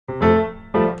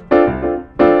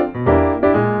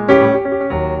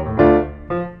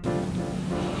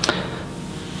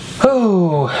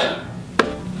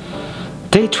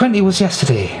20 was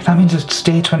yesterday. That means it's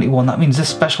day 21. That means this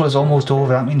special is almost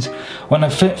over. That means when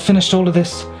I've finished all of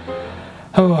this,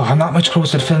 oh, I'm that much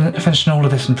closer to finishing all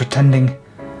of this and pretending,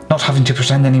 not having to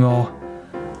pretend anymore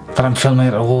that I'm filming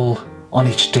it all on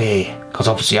each day. Because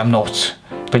obviously I'm not,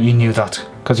 but you knew that.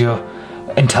 Because you're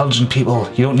intelligent people.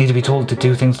 You don't need to be told to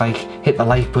do things like hit the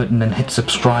like button and hit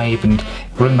subscribe and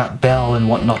ring that bell and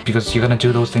whatnot, because you're going to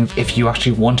do those things if you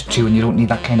actually want to, and you don't need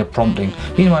that kind of prompting.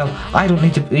 Meanwhile, I don't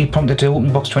need to be prompted to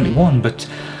open box 21, but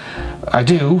I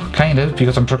do, kind of,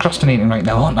 because I'm procrastinating right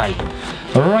now, aren't I?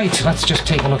 Right, let's just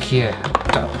take a look here.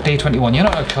 Day 21, you're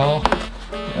not a call.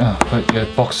 Oh, but your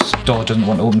box door doesn't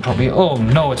want to open properly. Oh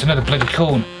no, it's another bloody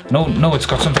cone. No, it's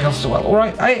got something else as well.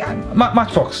 Alright,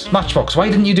 Matchbox, why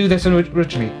didn't you do this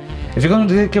originally? If you're going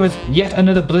to give us yet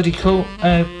another bloody cone,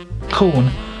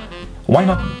 why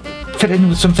not fit in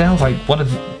with something else, like one of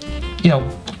the, you know,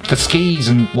 the skis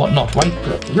and whatnot? Why?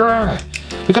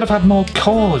 We could have had more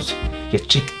cores, you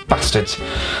cheap bastards.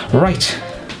 Right.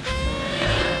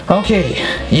 Okay,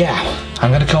 yeah,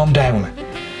 I'm gonna calm down.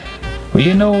 Well,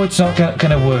 you know it's not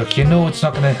gonna work. You know it's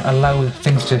not gonna allow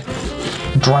things to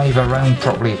drive around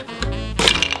properly.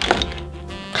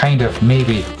 Kind of,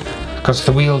 maybe. Because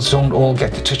the wheels don't all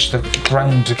get to touch the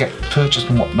ground to get purchased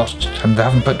and whatnot, and they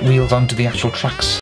haven't put wheels onto the actual tracks.